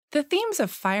The themes of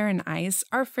fire and ice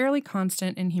are fairly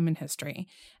constant in human history,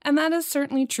 and that is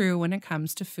certainly true when it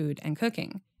comes to food and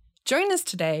cooking. Join us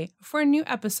today for a new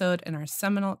episode in our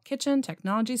seminal Kitchen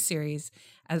Technology series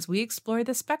as we explore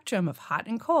the spectrum of hot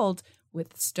and cold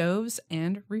with stoves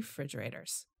and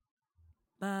refrigerators.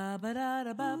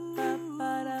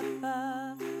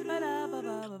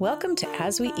 Welcome to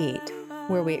As We Eat,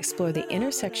 where we explore the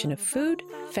intersection of food,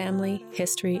 family,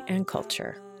 history, and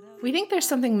culture. We think there's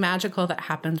something magical that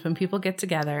happens when people get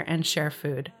together and share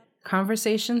food.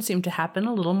 Conversations seem to happen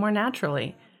a little more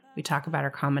naturally. We talk about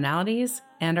our commonalities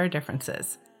and our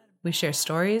differences. We share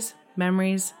stories,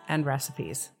 memories, and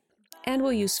recipes. And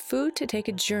we'll use food to take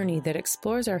a journey that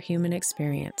explores our human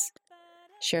experience.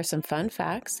 Share some fun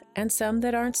facts and some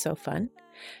that aren't so fun.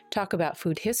 Talk about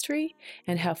food history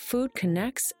and how food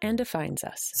connects and defines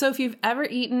us. So if you've ever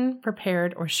eaten,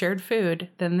 prepared, or shared food,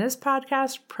 then this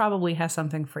podcast probably has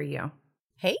something for you.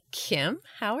 Hey, Kim,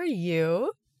 how are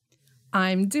you?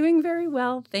 I'm doing very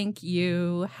well, thank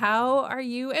you. How are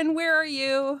you and where are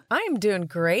you? I'm doing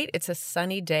great. It's a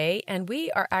sunny day, and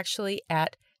we are actually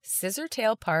at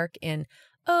Scissortail Park in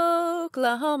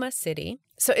Oklahoma City.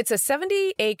 So it's a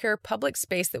 70-acre public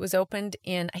space that was opened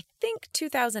in, I think,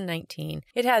 2019.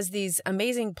 It has these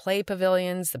amazing play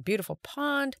pavilions, the beautiful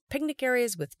pond, picnic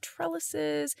areas with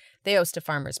trellises. They host a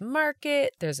farmer's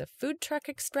market. There's a food truck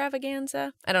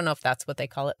extravaganza. I don't know if that's what they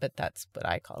call it, but that's what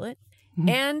I call it. Mm-hmm.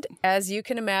 And as you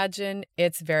can imagine,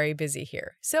 it's very busy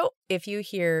here. So if you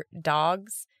hear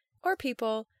dogs or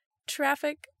people,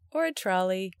 traffic, or a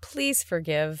trolley, please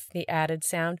forgive the added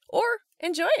sound or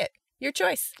enjoy it. Your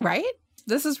choice. Right?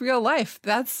 This is real life.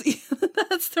 That's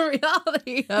the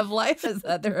reality of life, is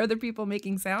that there are other people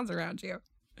making sounds around you.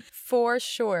 For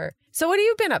sure. So what have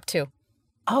you been up to?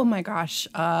 Oh my gosh,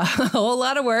 a whole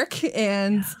lot of work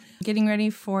and getting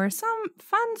ready for some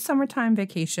fun summertime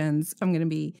vacations. I'm going to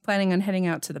be planning on heading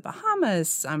out to the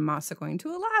Bahamas. I'm also going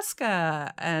to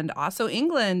Alaska and also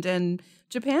England and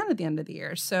Japan at the end of the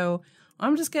year. So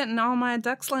I'm just getting all my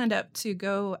ducks lined up to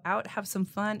go out, have some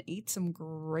fun, eat some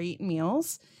great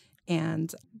meals,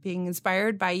 and being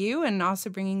inspired by you and also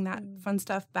bringing that fun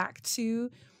stuff back to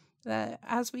the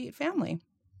As We Eat family.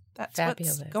 That's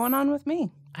fabulous. What's going on with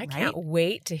me. I can't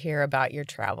wait to hear about your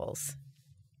travels.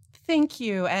 Thank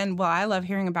you. And well, I love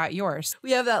hearing about yours.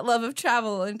 We have that love of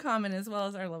travel in common, as well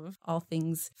as our love of all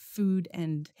things food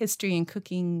and history and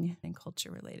cooking and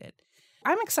culture related.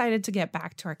 I'm excited to get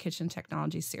back to our Kitchen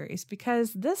Technology series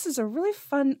because this is a really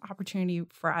fun opportunity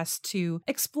for us to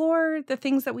explore the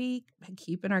things that we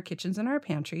keep in our kitchens and our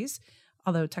pantries.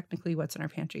 Although technically what's in our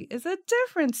pantry is a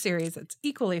different series that's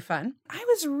equally fun. I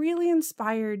was really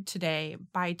inspired today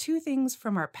by two things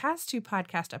from our past two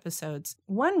podcast episodes.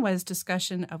 One was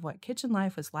discussion of what kitchen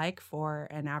life was like for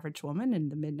an average woman in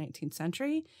the mid-19th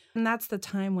century. And that's the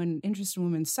time when interest in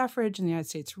women's suffrage in the United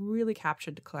States really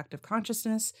captured the collective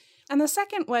consciousness. And the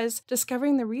second was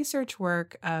discovering the research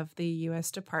work of the U.S.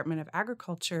 Department of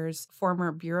Agriculture's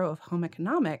former Bureau of Home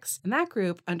Economics. And that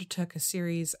group undertook a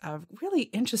series of really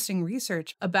interesting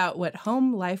research about what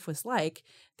home life was like.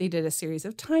 They did a series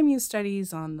of time use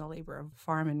studies on the labor of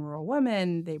farm and rural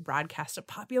women. They broadcast a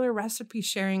popular recipe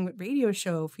sharing radio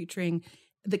show featuring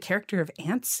the character of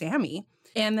Aunt Sammy,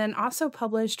 and then also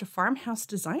published farmhouse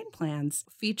design plans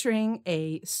featuring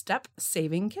a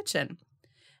step-saving kitchen.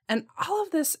 And all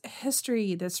of this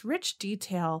history, this rich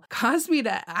detail, caused me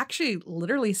to actually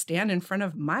literally stand in front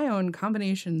of my own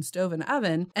combination stove and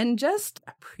oven and just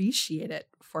appreciate it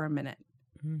for a minute.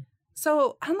 Mm.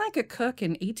 So unlike a cook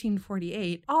in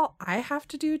 1848, all I have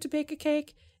to do to bake a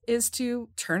cake is to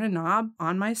turn a knob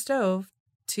on my stove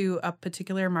to a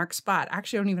particular marked spot.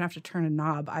 Actually, I don't even have to turn a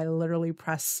knob. I literally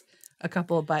press a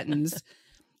couple of buttons.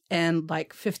 And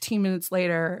like 15 minutes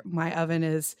later, my oven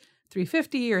is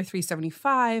 350 or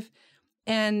 375,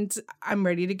 and I'm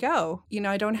ready to go. You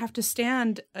know, I don't have to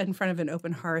stand in front of an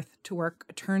open hearth to work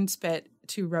a turn spit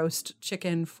to roast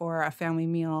chicken for a family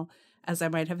meal, as I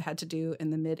might have had to do in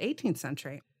the mid-18th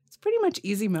century. It's pretty much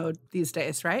easy mode these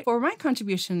days, right? For my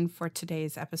contribution for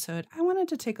today's episode, I wanted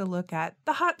to take a look at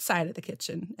the hot side of the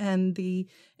kitchen and the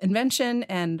invention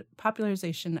and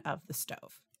popularization of the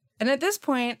stove. And at this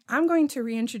point, I'm going to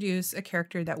reintroduce a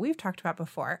character that we've talked about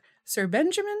before, Sir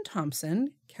Benjamin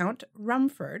Thompson, Count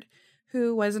Rumford,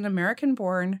 who was an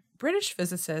American-born British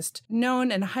physicist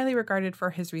known and highly regarded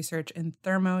for his research in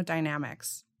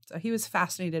thermodynamics. So he was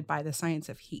fascinated by the science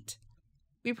of heat.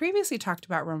 We previously talked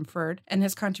about Rumford and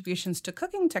his contributions to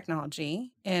cooking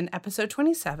technology in episode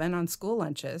 27 on school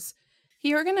lunches.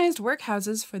 He organized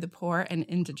workhouses for the poor and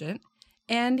indigent,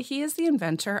 and he is the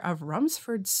inventor of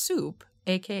Rumford soup,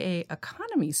 aka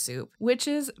economy soup, which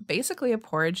is basically a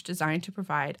porridge designed to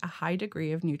provide a high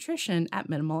degree of nutrition at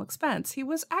minimal expense. He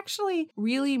was actually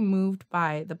really moved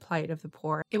by the plight of the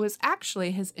poor. It was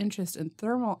actually his interest in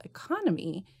thermal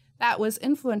economy that was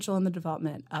influential in the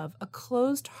development of a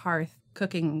closed hearth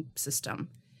cooking system.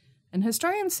 And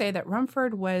historians say that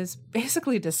Rumford was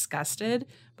basically disgusted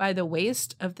by the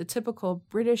waste of the typical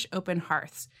British open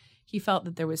hearths. He felt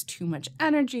that there was too much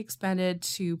energy expended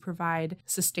to provide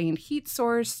sustained heat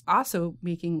source, also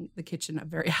making the kitchen a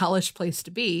very hellish place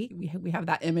to be. We have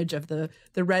that image of the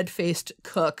red-faced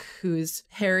cook who's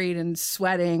harried and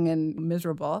sweating and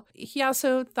miserable. He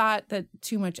also thought that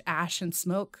too much ash and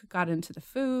smoke got into the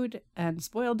food and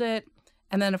spoiled it.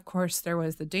 And then, of course, there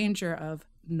was the danger of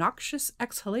noxious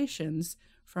exhalations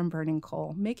from burning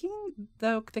coal, making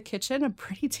the kitchen a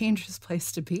pretty dangerous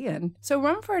place to be in. So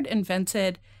Rumford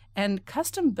invented and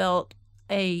custom-built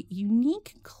a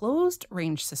unique closed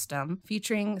range system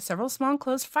featuring several small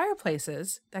enclosed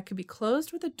fireplaces that could be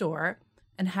closed with a door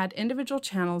and had individual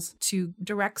channels to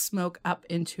direct smoke up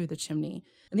into the chimney.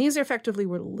 And these effectively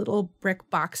were little brick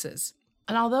boxes.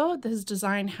 And although this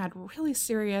design had really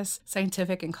serious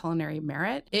scientific and culinary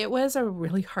merit, it was a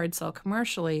really hard sell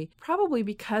commercially, probably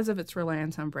because of its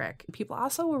reliance on brick. People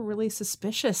also were really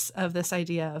suspicious of this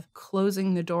idea of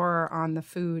closing the door on the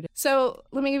food. So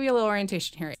let me give you a little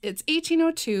orientation here. It's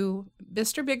 1802.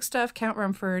 Mr. Big Stuff, Count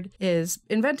Rumford, is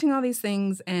inventing all these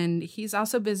things, and he's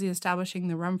also busy establishing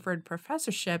the Rumford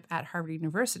Professorship at Harvard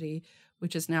University,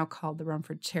 which is now called the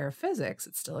Rumford Chair of Physics.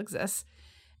 It still exists.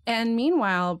 And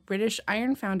meanwhile, British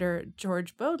iron founder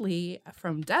George Bodley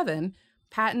from Devon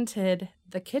patented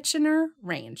the Kitchener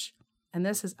range. And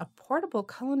this is a portable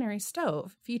culinary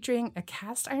stove featuring a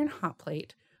cast iron hot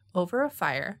plate over a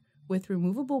fire with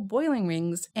removable boiling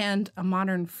rings and a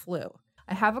modern flue.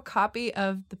 I have a copy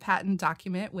of the patent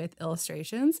document with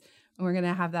illustrations, and we're going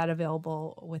to have that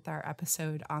available with our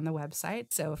episode on the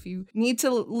website. So if you need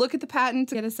to look at the patent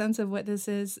to get a sense of what this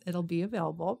is, it'll be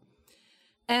available.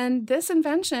 And this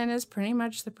invention is pretty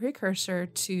much the precursor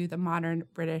to the modern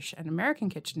British and American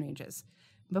kitchen ranges.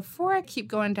 Before I keep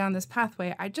going down this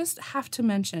pathway, I just have to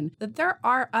mention that there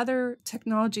are other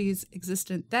technologies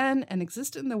existent then and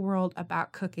existent in the world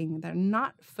about cooking that are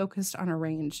not focused on a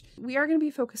range. We are going to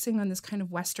be focusing on this kind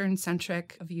of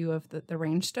Western-centric view of the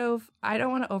range stove. I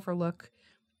don't want to overlook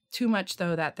too much,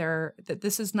 though, that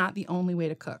this is not the only way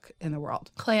to cook in the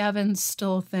world. Clay ovens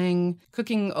still a thing.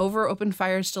 Cooking over open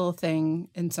fire is still a thing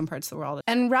in some parts of the world.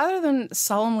 And rather than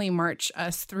solemnly march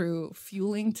us through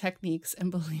fueling techniques,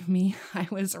 and believe me, I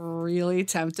was really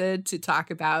tempted to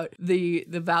talk about the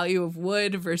value of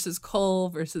wood versus coal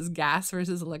versus gas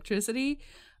versus electricity,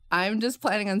 I'm just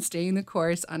planning on staying the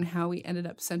course on how we ended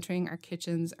up centering our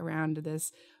kitchens around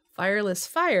this fireless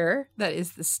fire that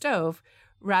is the stove,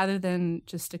 rather than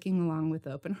just sticking along with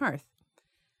the open hearth.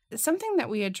 Something that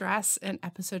we address in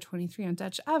episode 23 on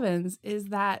Dutch ovens is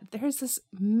that there's this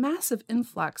massive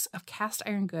influx of cast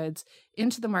iron goods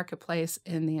into the marketplace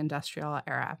in the industrial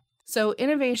era. So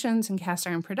innovations in cast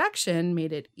iron production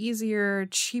made it easier,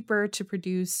 cheaper to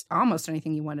produce almost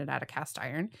anything you wanted out of cast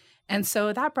iron. And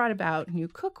so that brought about new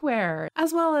cookware,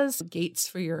 as well as gates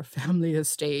for your family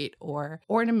estate or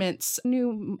ornaments,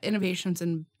 new innovations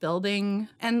in building.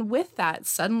 And with that,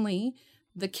 suddenly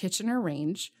the Kitchener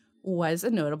range was a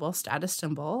notable status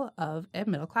symbol of a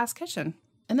middle-class kitchen.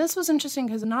 And this was interesting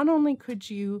because not only could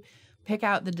you pick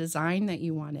out the design that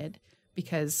you wanted,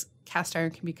 because cast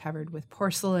iron can be covered with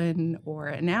porcelain or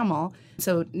enamel.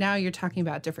 So now you're talking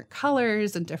about different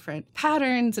colors and different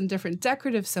patterns and different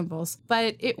decorative symbols,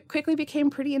 but it quickly became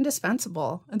pretty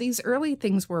indispensable. And these early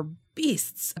things were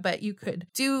beasts, but you could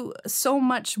do so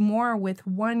much more with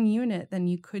one unit than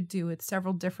you could do with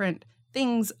several different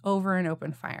things over an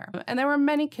open fire. And there were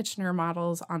many Kitchener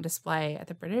models on display at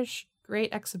the British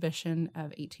Great Exhibition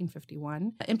of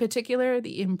 1851. In particular,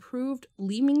 the improved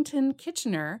Leamington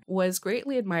Kitchener was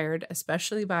greatly admired,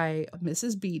 especially by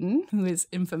Mrs. Beeton, who is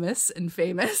infamous and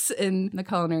famous in the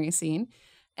culinary scene.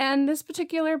 And this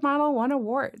particular model won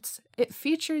awards. It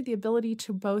featured the ability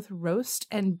to both roast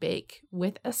and bake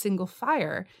with a single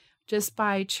fire, just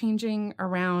by changing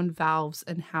around valves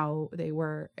and how they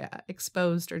were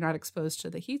exposed or not exposed to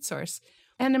the heat source.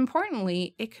 And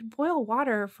importantly, it could boil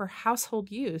water for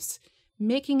household use,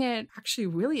 making it actually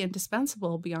really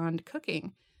indispensable beyond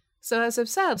cooking. So as I've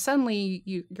said, suddenly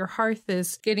your hearth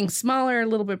is getting smaller, a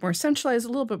little bit more centralized, a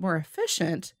little bit more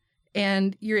efficient,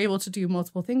 and you're able to do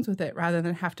multiple things with it rather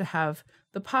than have to have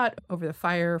the pot over the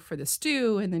fire for the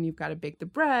stew, and then you've got to bake the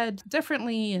bread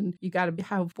differently, and you got to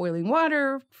have boiling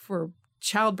water for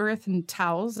childbirth and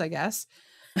towels, I guess.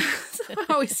 I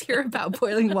always hear about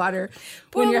boiling water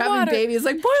Boil when you're the having water. babies,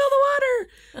 like boil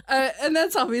the water. And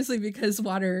that's obviously because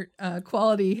water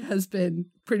quality has been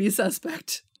pretty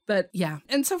suspect. But yeah.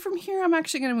 And so from here, I'm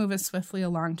actually going to move us swiftly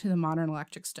along to the modern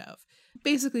electric stove.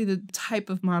 Basically the type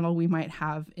of model we might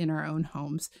have in our own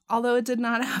homes. Although it did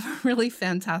not have a really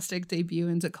fantastic debut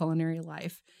into culinary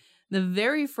life. The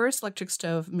very first electric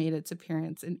stove made its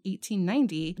appearance in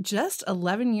 1890, just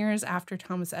 11 years after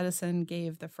Thomas Edison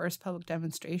gave the first public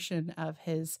demonstration of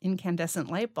his incandescent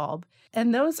light bulb.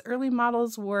 And those early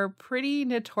models were pretty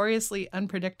notoriously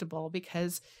unpredictable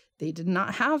because they did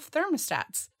not have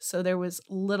thermostats. So there was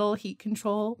little heat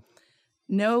control,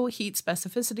 no heat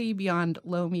specificity beyond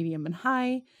low, medium, and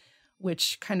high,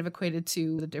 which kind of equated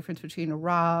to the difference between a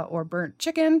raw or burnt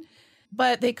chicken,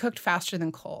 but they cooked faster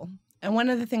than coal. And one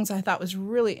of the things I thought was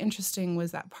really interesting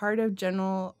was that part of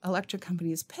General Electric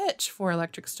Company's pitch for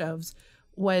electric stoves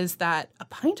was that a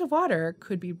pint of water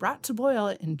could be brought to boil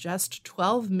in just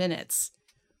 12 minutes.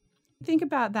 Think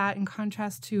about that in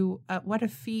contrast to what a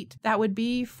feat that would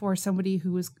be for somebody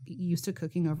who was used to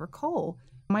cooking over coal.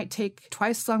 It might take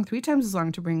twice as long, 3 times as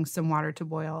long to bring some water to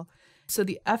boil. So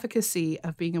the efficacy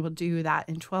of being able to do that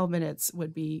in 12 minutes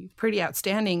would be pretty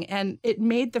outstanding. And it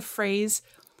made the phrase,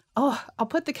 "Oh, I'll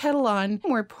put the kettle on,"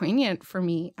 more poignant for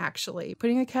me, actually.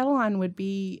 Putting the kettle on would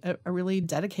be a really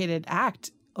dedicated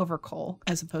act over coal,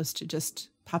 as opposed to just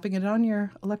popping it on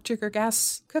your electric or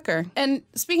gas cooker. And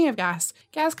speaking of gas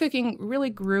cooking really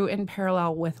grew in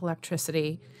parallel with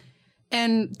electricity.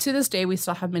 And to this day, we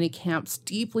still have many camps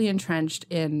deeply entrenched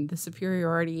in the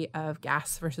superiority of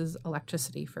gas versus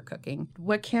electricity for cooking.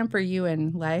 What camp are you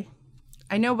in, Lei?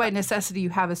 I know by necessity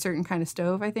you have a certain kind of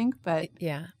stove, I think, but...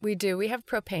 Yeah, we do. We have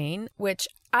propane, which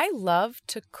I love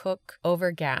to cook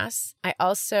over gas. I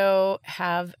also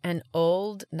have an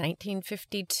old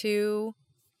 1952,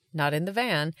 not in the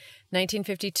van,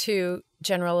 1952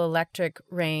 General Electric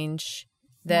range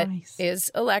that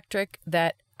is electric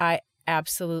that I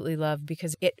absolutely love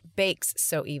because it bakes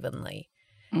so evenly.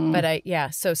 But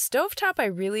so stovetop I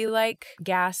really like.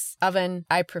 Gas oven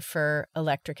I prefer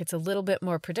electric. It's a little bit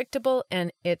more predictable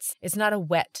and it's not a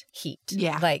wet heat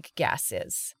like gas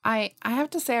is. I have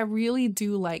to say I really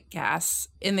do like gas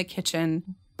in the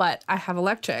kitchen, but I have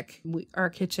electric.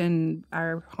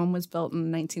 Our home was built in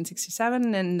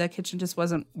 1967 and the kitchen just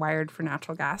wasn't wired for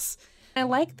natural gas. I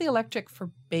like the electric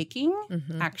for baking,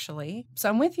 actually. So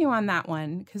I'm with you on that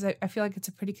one because I feel like it's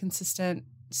a pretty consistent,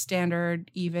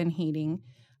 standard, even heating.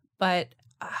 But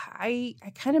I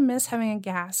kind of miss having a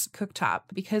gas cooktop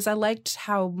because I liked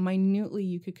how minutely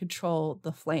you could control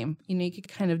the flame. You know, you could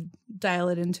kind of dial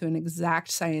it into an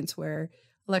exact science where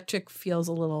electric feels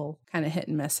a little kind of hit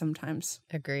and miss sometimes.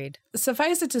 Agreed.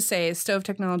 Suffice it to say, stove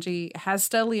technology has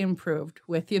steadily improved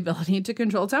with the ability to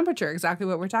control temperature, exactly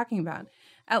what we're talking about.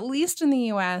 At least in the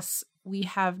U.S., we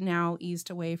have now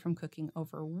eased away from cooking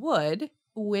over wood,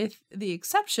 with the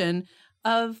exception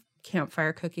of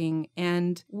campfire cooking,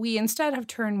 and we instead have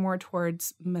turned more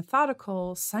towards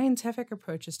methodical, scientific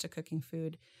approaches to cooking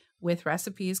food with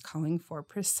recipes calling for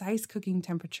precise cooking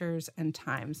temperatures and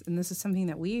times. And this is something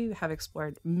that we have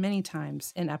explored many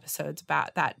times in episodes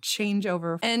about that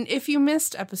changeover. And if you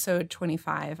missed episode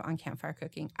 25 on campfire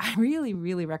cooking, I really,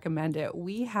 really recommend it.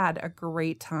 We had a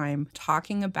great time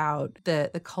talking about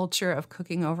the culture of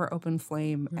cooking over open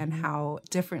flame and how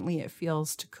differently it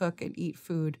feels to cook and eat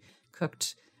food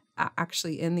cooked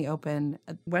actually in the open.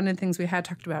 One of the things we had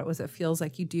talked about was it feels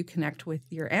like you do connect with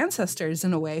your ancestors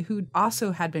in a way who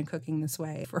also had been cooking this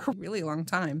way for a really long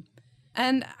time.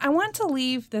 And I want to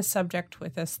leave this subject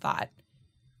with this thought.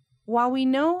 While we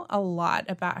know a lot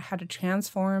about how to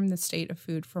transform the state of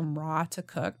food from raw to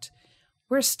cooked,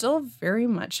 we're still very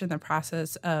much in the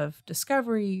process of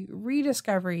discovery,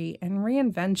 rediscovery, and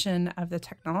reinvention of the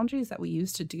technologies that we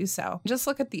use to do so. Just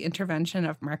look at the intervention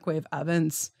of microwave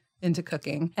ovens into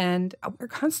cooking. And we're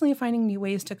constantly finding new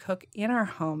ways to cook in our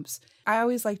homes. I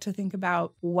always like to think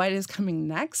about what is coming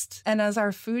next. And as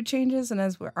our food changes and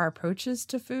as our approaches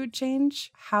to food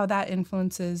change, how that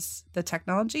influences the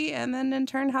technology, and then in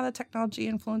turn, how the technology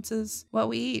influences what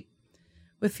we eat.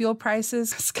 With fuel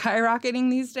prices skyrocketing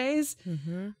these days,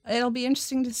 it'll be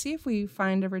interesting to see if we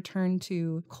find a return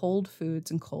to cold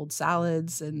foods and cold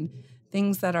salads and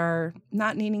things that are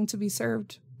not needing to be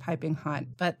served piping hot.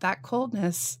 But that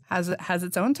coldness has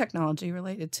its own technology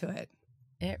related to it.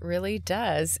 It really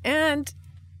does. And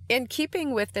in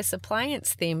keeping with this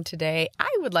appliance theme today, I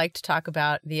would like to talk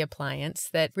about the appliance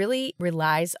that really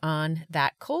relies on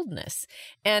that coldness.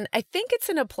 And I think it's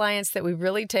an appliance that we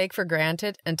really take for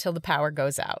granted until the power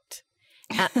goes out.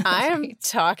 I am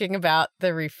talking about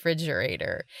the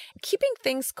refrigerator. Keeping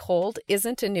things cold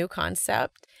isn't a new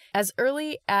concept. As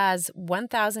early as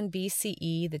 1000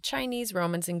 BCE, the Chinese,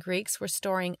 Romans, and Greeks were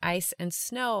storing ice and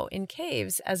snow in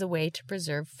caves as a way to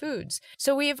preserve foods.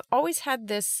 So we have always had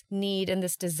this need and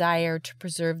this desire to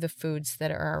preserve the foods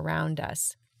that are around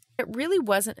us. It really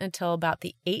wasn't until about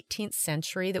the 18th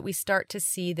century that we start to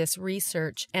see this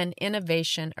research and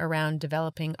innovation around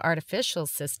developing artificial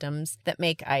systems that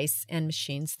make ice and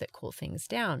machines that cool things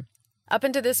down. Up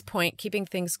until this point, keeping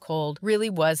things cold really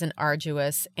was an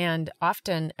arduous and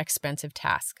often expensive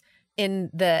task. In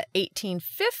the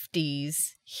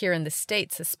 1850s, here in the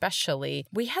States especially,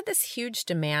 we had this huge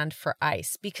demand for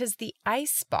ice because the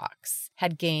ice box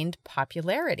had gained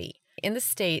popularity. In the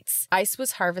States, ice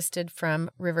was harvested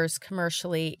from rivers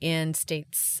commercially in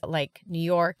states like New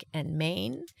York and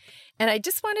Maine. And I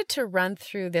just wanted to run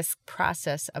through this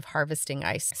process of harvesting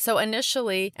ice. So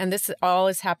initially, and this all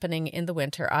is happening in the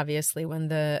winter, obviously, when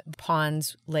the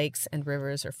ponds, lakes, and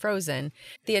rivers are frozen,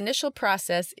 the initial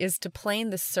process is to plane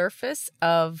the surface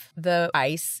of the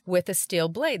ice with a steel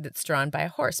blade that's drawn by a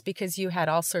horse because you had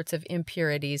all sorts of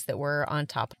impurities that were on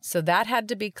top. So that had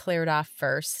to be cleared off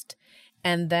first.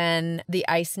 And then the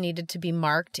ice needed to be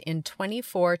marked in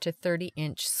 24 to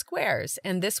 30-inch squares.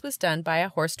 And this was done by a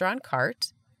horse-drawn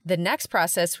cart. The next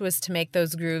process was to make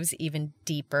those grooves even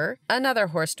deeper, another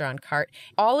horse-drawn cart.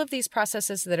 All of these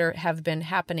processes that have been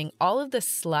happening, all of the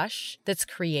slush that's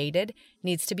created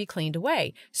needs to be cleaned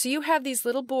away. So you have these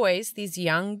little boys, these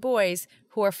young boys,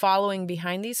 who are following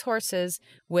behind these horses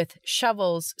with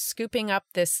shovels, scooping up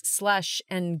this slush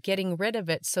and getting rid of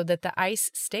it so that the ice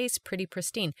stays pretty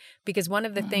pristine. Because one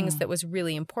of the things that was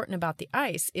really important about the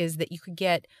ice is that you could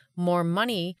get more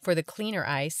money for the cleaner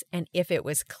ice. And if it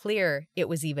was clear, it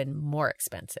was even more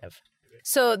expensive.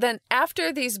 So then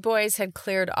after these boys had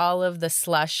cleared all of the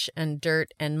slush and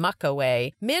dirt and muck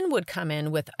away, men would come in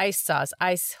with ice saws,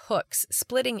 ice hooks,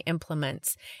 splitting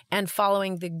implements, and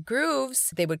following the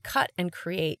grooves, they would cut and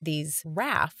create these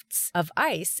rafts of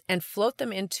ice and float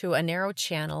them into a narrow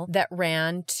channel that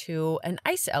ran to an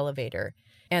ice elevator.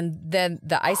 And then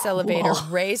the ice elevator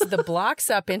raised the blocks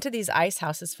up into these ice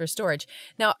houses for storage.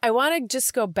 Now, I want to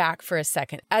just go back for a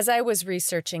second. As I was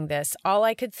researching this, all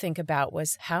I could think about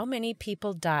was how many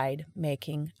people died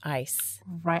making ice.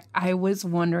 Right. I was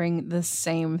wondering the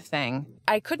same thing.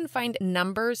 I couldn't find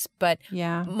numbers, but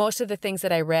most of the things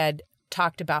that I read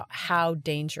talked about how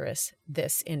dangerous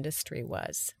this industry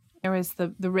was. There was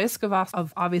the risk of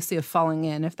obviously of falling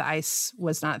in if the ice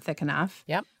was not thick enough.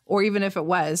 Yep. Or even if it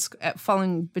was,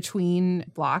 falling between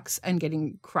blocks and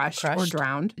getting crushed or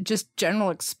drowned. Just general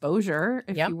exposure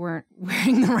if you weren't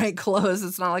wearing the right clothes.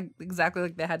 It's not exactly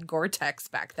like they had Gore-Tex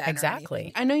back then.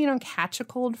 Exactly. I know you don't catch a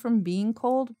cold from being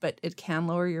cold, but it can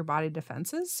lower your body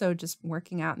defenses. So just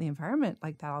working out in the environment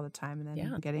like that all the time and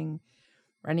then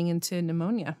running into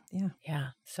pneumonia. Yeah.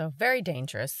 So very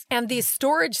dangerous. And these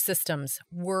storage systems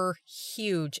were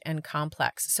huge and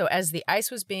complex. So as the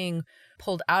ice was being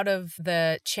pulled out of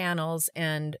the channels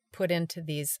and put into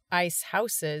these ice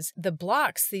houses, the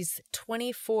blocks, these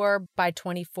 24 by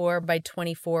 24 by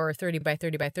 24 or 30 by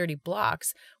 30 by 30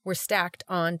 blocks were stacked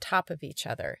on top of each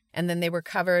other. And then they were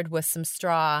covered with some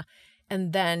straw.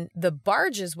 And then the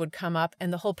barges would come up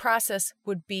and the whole process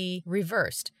would be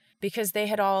reversed, because they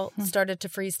had all started to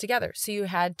freeze together. So you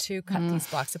had to cut these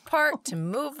blocks apart to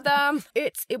move them.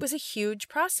 It was a huge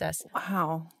process.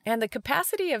 Wow. And the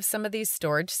capacity of some of these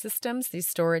storage systems, these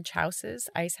storage houses,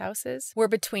 ice houses, were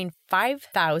between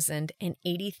 5,000 and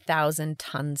 80,000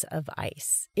 tons of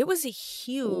ice. It was a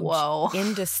huge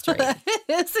industry.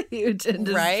 It's a huge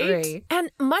industry. Right?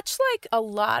 And much like a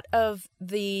lot of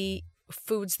the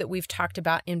foods that we've talked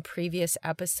about in previous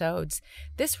episodes,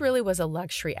 this really was a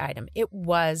luxury item. It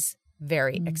was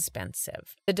very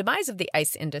expensive. The demise of the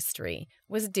ice industry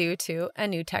was due to a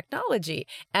new technology.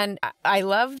 And I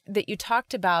love that you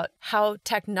talked about how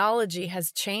technology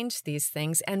has changed these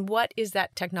things and what is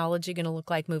that technology going to look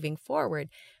like moving forward.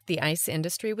 The ice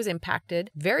industry was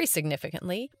impacted very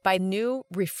significantly by new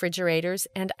refrigerators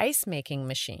and ice making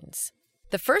machines.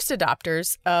 The first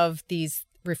adopters of these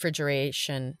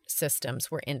refrigeration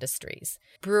systems were industries.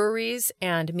 Breweries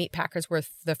and meat packers were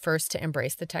the first to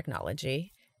embrace the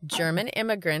technology. German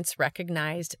immigrants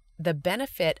recognized the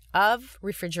benefit of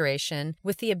refrigeration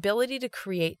with the ability to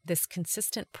create this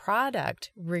consistent product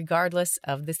regardless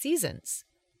of the seasons.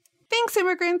 Thanks,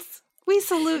 immigrants. We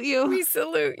salute you. We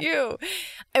salute you.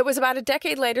 It was about a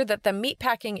decade later that the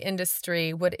meatpacking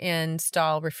industry would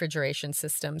install refrigeration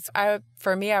systems.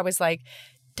 For me, I was like,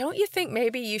 don't you think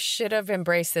maybe you should have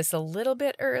embraced this a little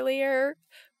bit earlier?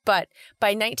 But by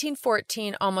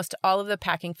 1914, almost all of the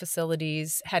packing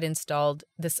facilities had installed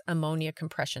this ammonia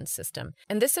compression system.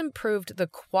 And this improved the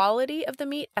quality of the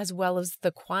meat as well as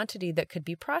the quantity that could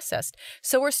be processed.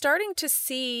 So we're starting to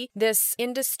see this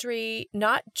industry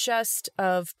not just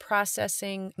of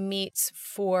processing meats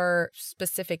for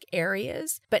specific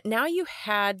areas, but now you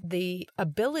had the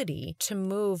ability to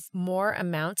move more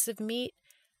amounts of meat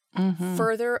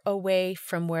further away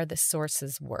from where the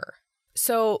sources were.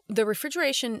 So the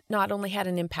refrigeration not only had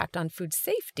an impact on food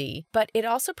safety, but it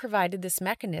also provided this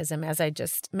mechanism, as I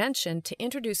just mentioned, to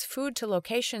introduce food to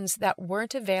locations that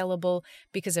weren't available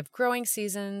because of growing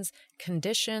seasons,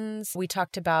 conditions. We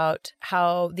talked about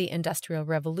how the Industrial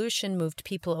Revolution moved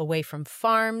people away from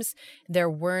farms. There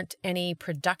weren't any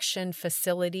production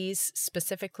facilities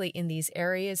specifically in these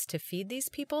areas to feed these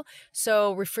people.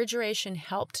 So refrigeration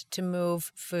helped to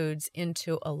move foods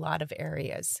into a lot of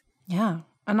areas. Yeah.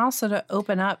 And also to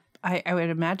open up, I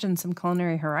would imagine, some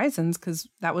culinary horizons, because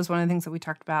that was one of the things that we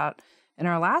talked about in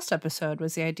our last episode,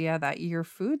 was the idea that your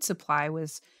food supply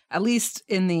was, at least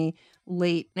in the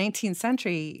late 19th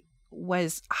century,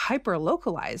 was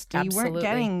hyper-localized. Absolutely. You weren't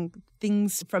getting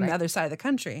things from the other side of the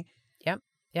country.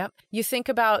 Yep. You think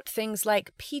about things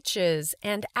like peaches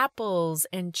and apples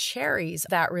and cherries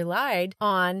that relied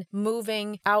on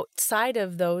moving outside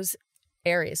of those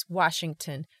areas,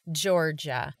 Washington,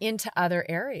 Georgia, into other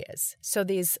areas. So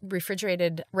these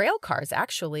refrigerated rail cars,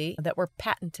 actually, that were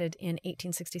patented in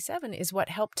 1867 is what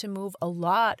helped to move a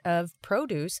lot of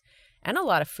produce and a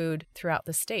lot of food throughout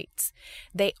the states.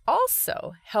 They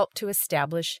also helped to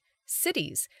establish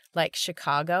cities like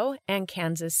Chicago and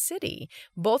Kansas City.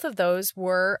 Both of those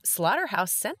were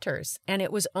slaughterhouse centers, and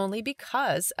it was only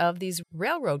because of these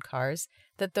railroad cars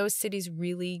that those cities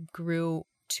really grew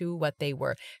to what they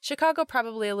were. Chicago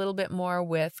probably a little bit more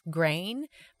with grain,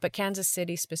 but Kansas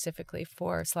City specifically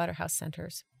for slaughterhouse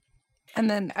centers. And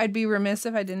then I'd be remiss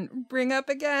if I didn't bring up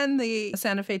again the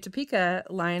Santa Fe Topeka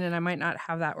line, and I might not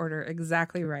have that order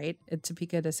exactly right.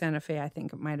 Topeka to Santa Fe, I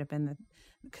think it might have been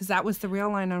because that was the rail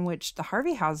line on which the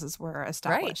Harvey houses were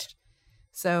established. Right.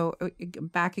 So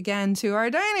back again to our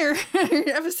diner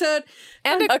episode.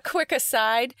 And a quick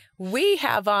aside, we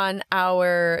have on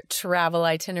our travel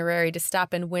itinerary to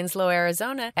stop in Winslow,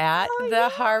 Arizona at the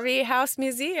Harvey House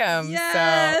Museum.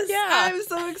 Yes, so, I'm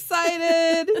so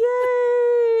excited.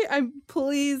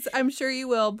 Yay. I'm sure you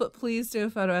will, but please do a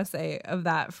photo essay of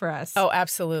that for us. Oh,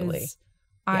 absolutely.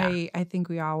 I think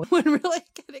we all would really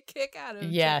get a kick out of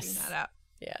checking that out.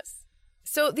 Yes.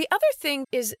 So the other thing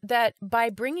is that by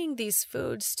bringing these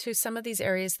foods to some of these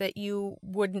areas that you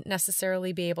wouldn't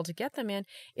necessarily be able to get them in,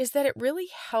 is that it really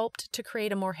helped to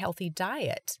create a more healthy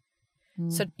diet.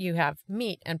 So you have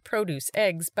meat and produce,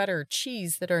 eggs, butter,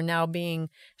 cheese that are now being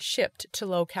shipped to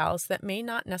locales that may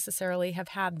not necessarily have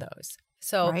had those.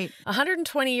 So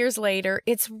 120 years later,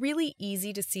 it's really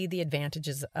easy to see the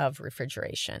advantages of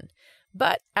refrigeration.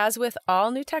 But as with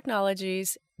all new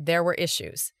technologies, there were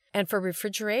issues. And for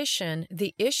refrigeration,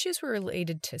 the issues were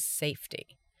related to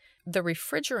safety. The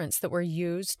refrigerants that were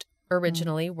used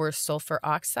originally were sulfur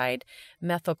oxide,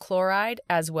 methyl chloride,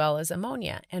 as well as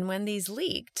ammonia. And when these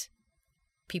leaked,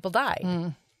 people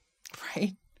died.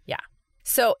 Right. Yeah.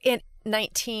 So in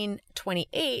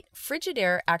 1928,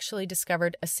 Frigidaire actually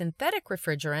discovered a synthetic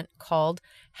refrigerant called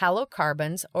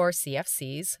halocarbons, or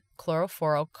CFCs,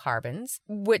 chlorofluorocarbons,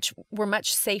 which were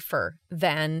much safer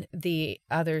than the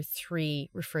other three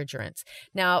refrigerants.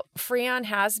 Now, Freon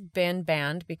has been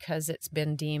banned because it's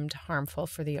been deemed harmful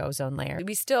for the ozone layer.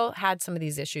 We still had some of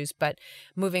these issues, but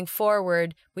moving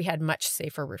forward, we had much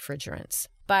safer refrigerants.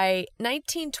 By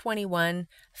 1921,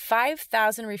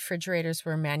 5,000 refrigerators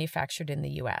were manufactured in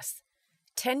the U.S.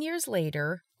 10 years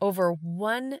later, over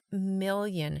 1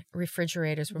 million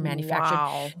refrigerators were manufactured.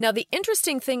 Wow. Now, the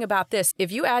interesting thing about this,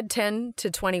 if you add 10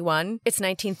 to 21, it's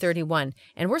 1931,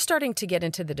 and we're starting to get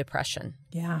into the Depression.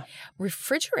 Yeah.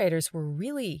 Refrigerators were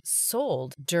really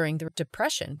sold during the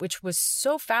Depression, which was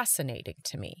so fascinating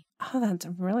to me. Oh, that's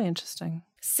really interesting.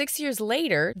 6 years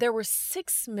later, there were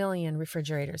 6 million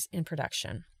refrigerators in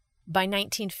production. By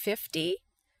 1950,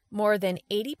 more than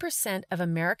 80% of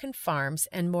American farms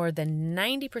and more than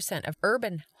 90% of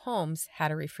urban homes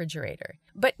had a refrigerator.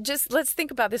 But just let's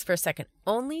think about this for a second.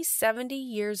 Only 70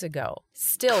 years ago,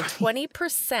 still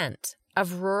 20%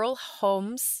 of rural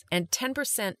homes and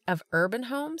 10% of urban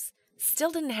homes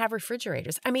still didn't have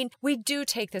refrigerators. I mean, we do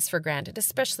take this for granted,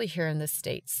 especially here in the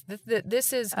States.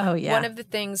 This is one of the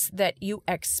things that you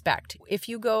expect. If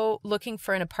you go looking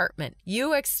for an apartment,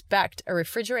 you expect a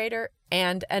refrigerator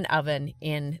and an oven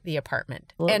in the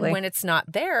apartment. Absolutely. And when it's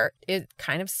not there, it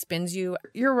kind of spins you.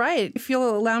 You're right. If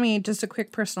you'll allow me just a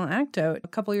quick personal anecdote, a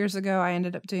couple years ago, I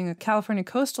ended up doing a California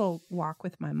coastal walk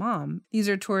with my mom. These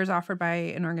are tours offered by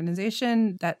an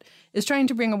organization that is trying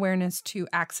to bring awareness to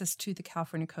access to the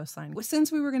California coastline.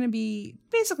 Since we were going to be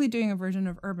basically doing a version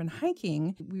of urban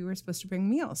hiking, we were supposed to bring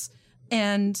meals.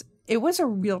 And it was a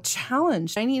real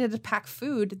challenge. I needed to pack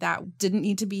food that didn't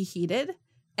need to be heated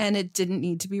and it didn't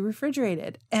need to be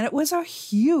refrigerated. And it was a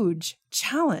huge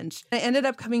challenge. I ended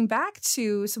up coming back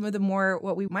to some of the more,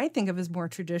 what we might think of as more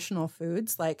traditional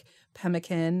foods like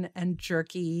pemmican and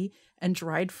jerky and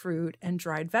dried fruit and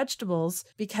dried vegetables,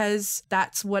 because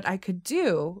that's what I could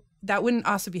do. That wouldn't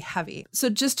also be heavy. So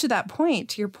just to that point,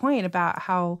 to your point about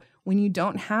how when you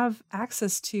don't have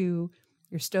access to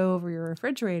your stove or your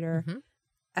refrigerator,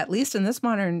 at least in this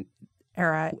modern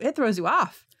era, it throws you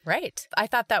off. Right. I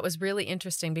thought that was really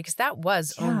interesting because that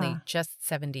was only just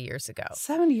 70 years ago.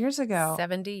 70 years ago.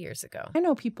 70 years ago. I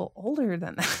know people older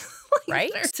than that.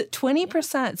 Right?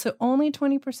 20%. So only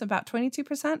 20%, about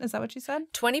 22%. Is that what you said?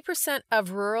 20%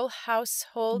 of rural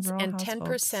households and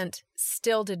 10%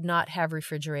 still did not have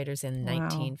refrigerators in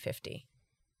 1950.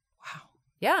 Wow.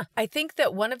 Yeah. I think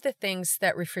that one of the things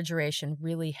that refrigeration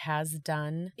really has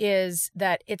done is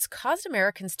that it's caused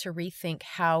Americans to rethink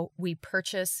how we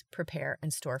purchase, prepare,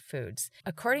 and store foods.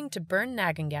 According to Bern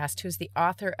Nagengast, who's the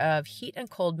author of Heat and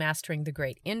Cold Mastering the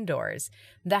Great Indoors,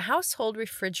 the household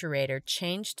refrigerator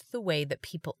changed the way that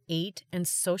people ate and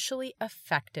socially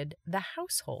affected the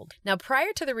household. Now,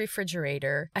 prior to the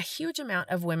refrigerator, a huge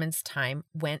amount of women's time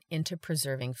went into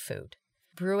preserving food.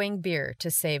 Brewing beer to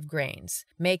save grains,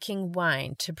 making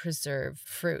wine to preserve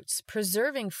fruits,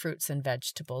 preserving fruits and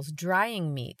vegetables,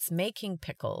 drying meats, making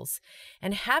pickles,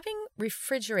 and having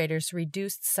refrigerators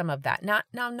reduced some of that.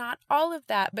 Not all of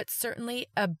that, but certainly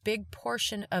a big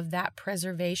portion of that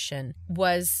preservation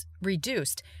was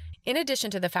reduced. In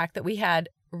addition to the fact that we had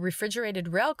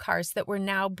refrigerated rail cars that were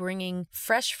now bringing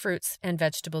fresh fruits and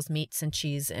vegetables, meats and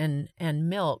cheese and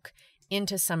milk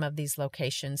into some of these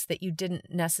locations that you didn't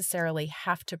necessarily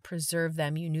have to preserve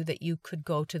them. You knew that you could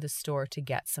go to the store to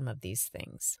get some of these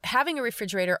things. Having a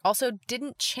refrigerator also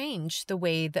didn't change the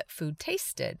way that food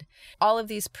tasted. All of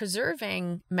these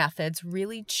preserving methods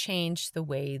really changed the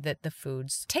way that the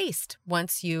foods taste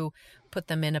once you put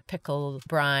them in a pickle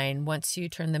brine, once you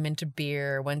turn them into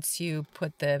beer, once you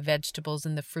put the vegetables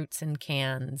and the fruits in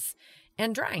cans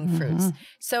and drying fruits.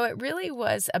 So it really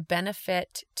was a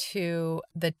benefit to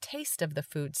the taste of the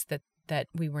foods that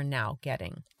we were now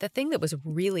getting. The thing that was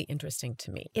really interesting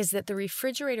to me is that the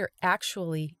refrigerator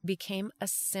actually became a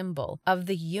symbol of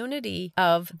the unity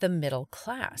of the middle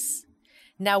class.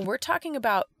 Now, we're talking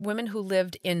about women who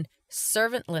lived in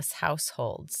servantless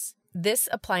households. This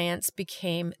appliance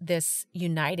became this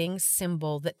uniting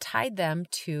symbol that tied them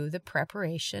to the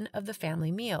preparation of the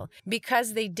family meal.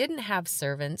 Because they didn't have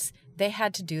servants, they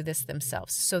had to do this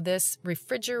themselves. So this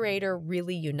refrigerator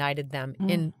really united them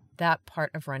in that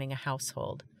part of running a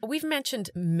household. We've mentioned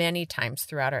many times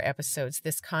throughout our episodes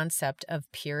this concept of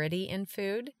purity in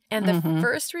food. And the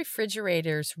first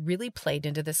refrigerators really played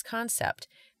into this concept.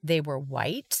 They were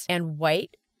white, and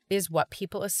white is what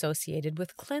people associated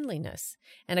with cleanliness.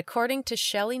 And according to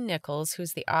Shelley Nichols,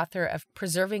 who's the author of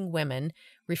Preserving Women,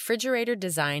 Refrigerator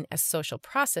Design as Social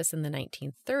Process in the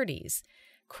 1930s,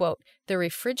 quote, the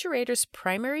refrigerator's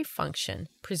primary function,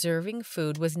 preserving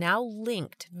food, was now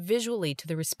linked visually to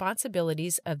the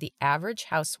responsibilities of the average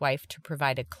housewife to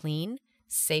provide a clean,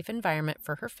 safe environment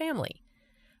for her family.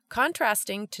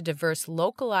 Contrasting to diverse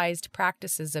localized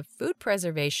practices of food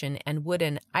preservation and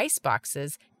wooden ice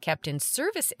boxes kept in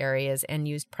service areas and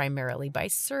used primarily by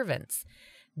servants,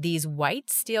 these white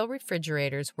steel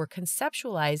refrigerators were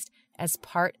conceptualized as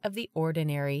part of the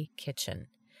ordinary kitchen.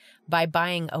 By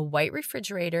buying a white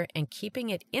refrigerator and keeping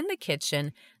it in the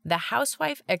kitchen, the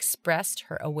housewife expressed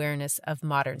her awareness of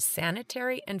modern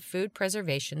sanitary and food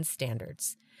preservation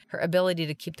standards. Her ability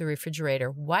to keep the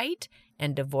refrigerator white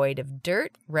and devoid of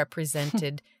dirt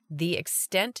represented the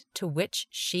extent to which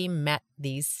she met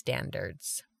these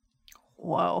standards.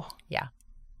 Whoa. Yeah.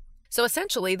 So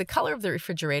essentially, the color of the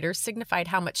refrigerator signified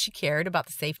how much she cared about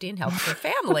the safety and health of her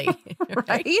family.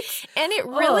 Right? And it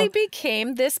really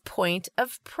became this point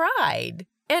of pride.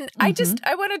 And I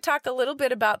want to talk a little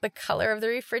bit about the color of the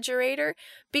refrigerator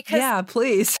because yeah,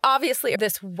 please. Obviously,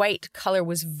 this white color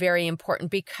was very important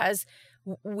because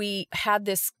we had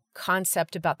this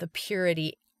concept about the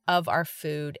purity of our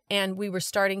food, and we were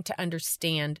starting to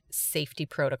understand safety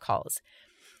protocols.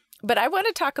 But I want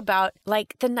to talk about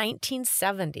like the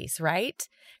 1970s, right?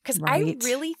 Because I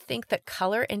really think that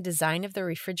color and design of the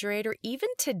refrigerator, even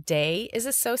today, is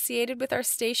associated with our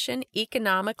station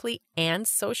economically and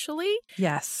socially.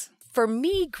 Yes. For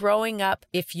me, growing up,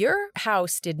 if your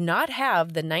house did not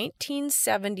have the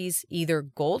 1970s either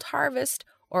Gold Harvest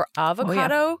or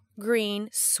avocado green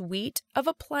suite of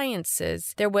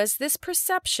appliances, there was this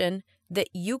perception that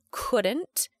you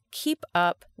couldn't keep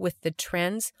up with the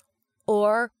trends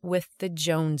or with the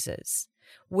Joneses,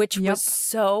 which was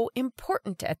so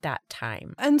important at that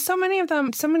time. And so many of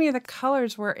the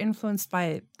colors were influenced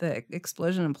by the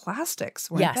explosion in plastics,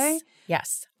 weren't they?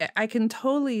 Yes. I can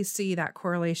totally see that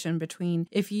correlation between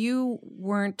if you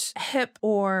weren't hip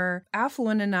or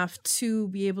affluent enough to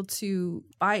be able to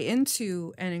buy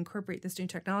into and incorporate this new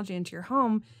technology into your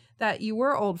home, that you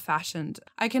were old-fashioned.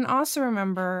 I can also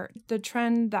remember the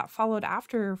trend that followed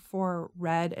after for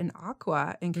red and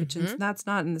aqua in kitchens. And that's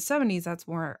not in the 70s. That's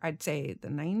more, I'd say, the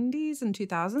 90s and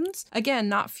 2000s. Again,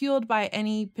 not fueled by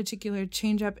any particular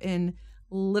change-up in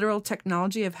literal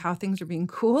technology of how things are being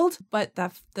cooled, but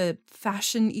the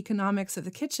fashion economics of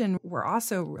the kitchen were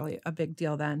also really a big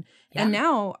deal then. Yeah. And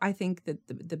now I think that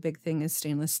the big thing is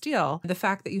stainless steel. The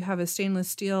fact that you have a stainless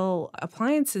steel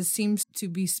appliances seems to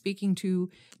be speaking to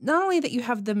not only that you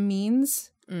have the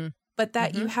means, but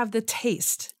that you have the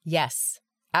taste. Yes.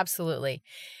 Absolutely.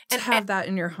 And have that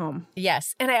in your home.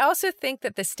 Yes. And I also think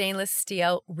that the stainless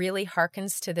steel really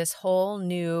harkens to this whole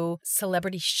new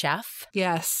celebrity chef.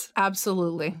 Yes,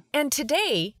 absolutely. And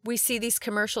today we see these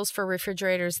commercials for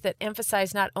refrigerators that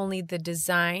emphasize not only the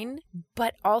design,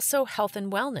 but also health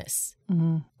and wellness,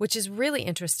 which is really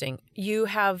interesting. You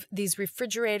have these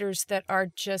refrigerators that are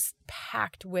just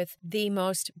packed with the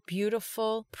most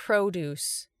beautiful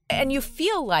produce. And you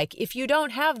feel like if you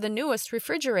don't have the newest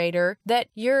refrigerator, that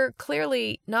you're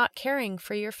clearly not caring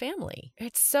for your family.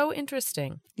 It's so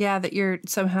interesting. Yeah, that you're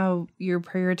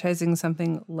prioritizing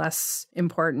something less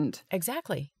important.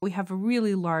 Exactly. We have a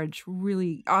really large,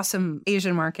 really awesome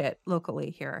Asian market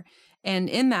locally here. And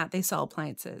in that, they sell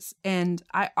appliances. And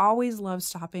I always love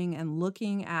stopping and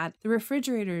looking at the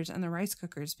refrigerators and the rice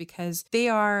cookers because they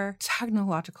are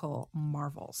technological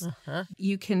marvels.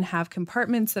 You can have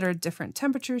compartments that are different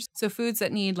temperatures. So foods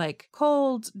that need like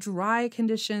cold, dry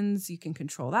conditions, you can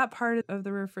control that part of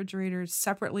the refrigerator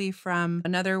separately from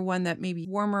another one that maybe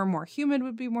warmer, more humid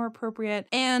would be more appropriate.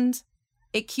 And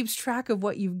it keeps track of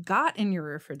what you've got in your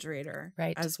refrigerator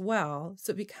as well.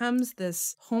 So it becomes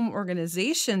this home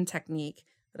organization technique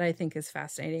that I think is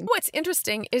fascinating. What's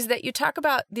interesting is that you talk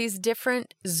about these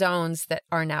different zones that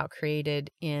are now created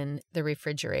in the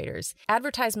refrigerators.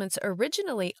 Advertisements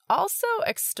originally also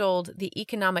extolled the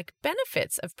economic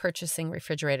benefits of purchasing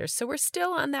refrigerators. So we're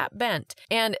still on that bent.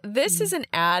 And this is an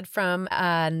ad from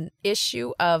an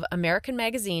issue of American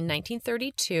Magazine,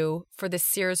 1932, for the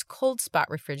Sears Cold Spot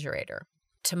refrigerator.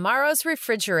 Tomorrow's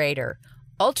refrigerator,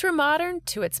 ultra-modern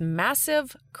to its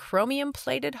massive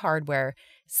chromium-plated hardware,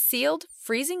 sealed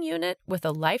freezing unit with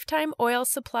a lifetime oil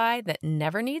supply that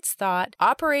never needs thought,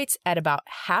 operates at about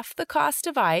half the cost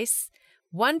of ice,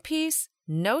 one-piece,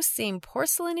 no-seam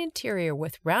porcelain interior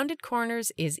with rounded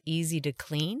corners is easy to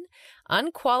clean,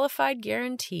 unqualified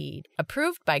guaranteed,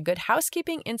 approved by Good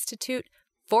Housekeeping Institute,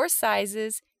 4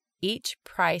 sizes, each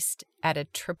priced at a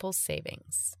triple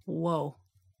savings. Whoa.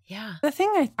 Yeah. The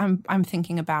thing I'm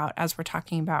thinking about as we're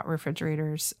talking about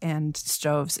refrigerators and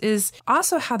stoves is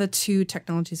also how the two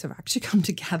technologies have actually come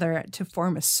together to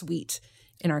form a suite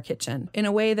in our kitchen in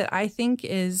a way that I think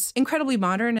is incredibly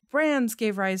modern. Brands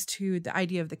gave rise to the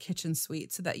idea of the kitchen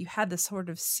suite so that you had this sort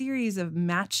of series of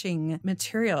matching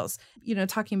materials,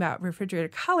 talking about refrigerator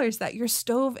colors, that your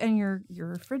stove and your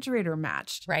refrigerator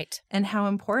matched. Right. And how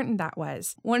important that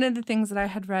was. One of the things that I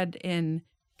had read in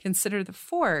Consider the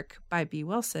Fork by B.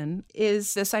 Wilson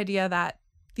is this idea that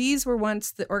these were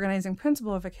once the organizing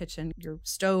principle of a kitchen, your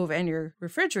stove and your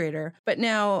refrigerator. But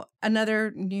now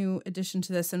another new addition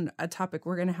to this, and a topic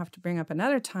we're going to have to bring up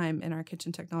another time in our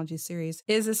kitchen technology series,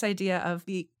 is this idea of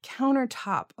the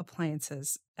countertop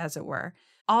appliances, as it were.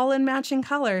 All in matching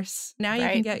colors. Now you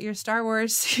can get your Star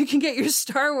Wars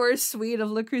suite of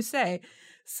Le Creuset.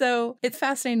 So it's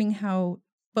fascinating how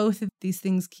both of these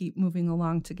things keep moving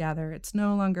along together. It's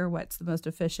no longer what's the most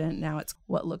efficient. Now it's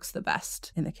what looks the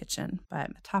best in the kitchen. But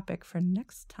a topic for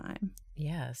next time.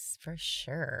 Yes, for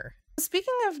sure.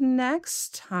 Speaking of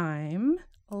next time,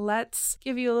 let's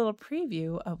give you a little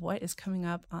preview of what is coming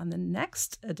up on the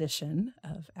next edition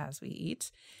of As We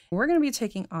Eat. We're going to be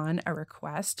taking on a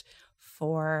request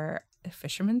for a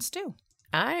fisherman stew.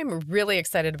 I'm really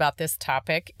excited about this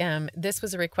topic. This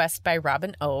was a request by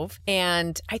Robin Ove,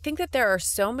 and I think that there are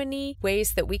so many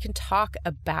ways that we can talk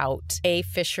about a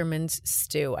fisherman's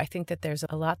stew. I think that there's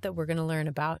a lot that we're going to learn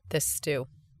about this stew.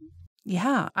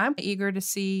 Yeah, I'm eager to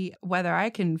see whether I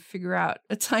can figure out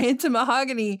a tie into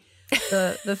mahogany,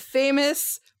 the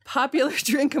famous popular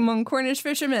drink among Cornish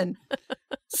fishermen.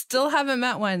 Still haven't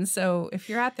met one, so if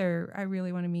you're out there, I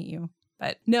really want to meet you.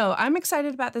 But no, I'm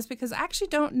excited about this because I actually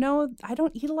don't know. I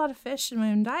don't eat a lot of fish in my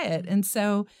own diet, and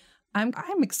so I'm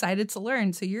excited to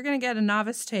learn. So you're going to get a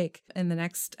novice take in the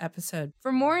next episode.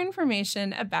 For more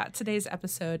information about today's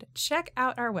episode, check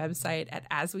out our website at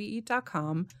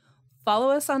asweeat.com. Follow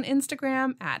us on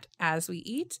Instagram at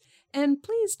asweeat, and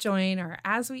please join our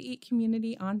As We Eat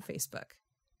community on Facebook.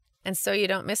 And so you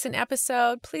don't miss an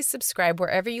episode, please subscribe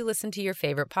wherever you listen to your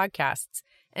favorite podcasts.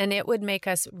 And it would make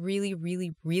us really,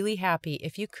 really, really happy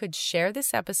if you could share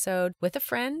this episode with a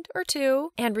friend or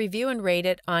two and review and rate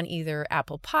it on either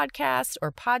Apple Podcasts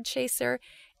or Podchaser.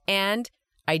 And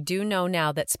I do know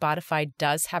now that Spotify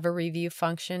does have a review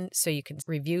function, so you can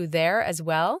review there as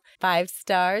well. 5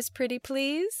 stars, pretty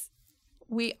please.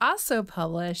 We also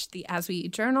publish the As We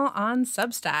Eat Journal on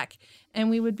Substack, and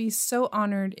we would be so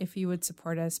honored if you would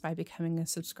support us by becoming a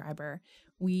subscriber.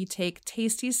 We take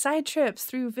tasty side trips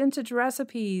through vintage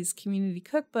recipes, community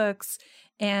cookbooks,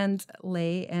 and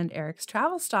Leigh and Eric's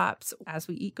travel stops as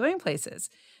we eat going places.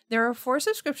 There are 4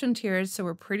 subscription tiers, so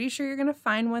we're pretty sure you're going to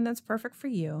find one that's perfect for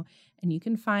you. And you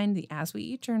can find the As We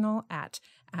Eat Journal at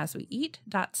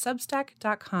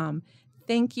asweeat.substack.com.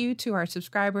 Thank you to our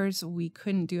subscribers. We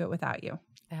couldn't do it without you.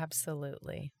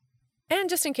 Absolutely. And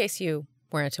just in case you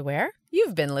weren't aware,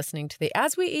 you've been listening to the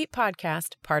As We Eat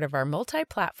podcast, part of our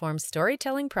multi-platform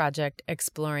storytelling project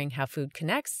exploring how food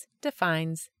connects,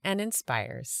 defines, and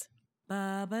inspires.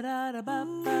 Ba ba da da ba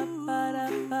ba ba da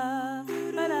ba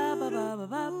ba da ba ba ba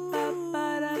ba ba.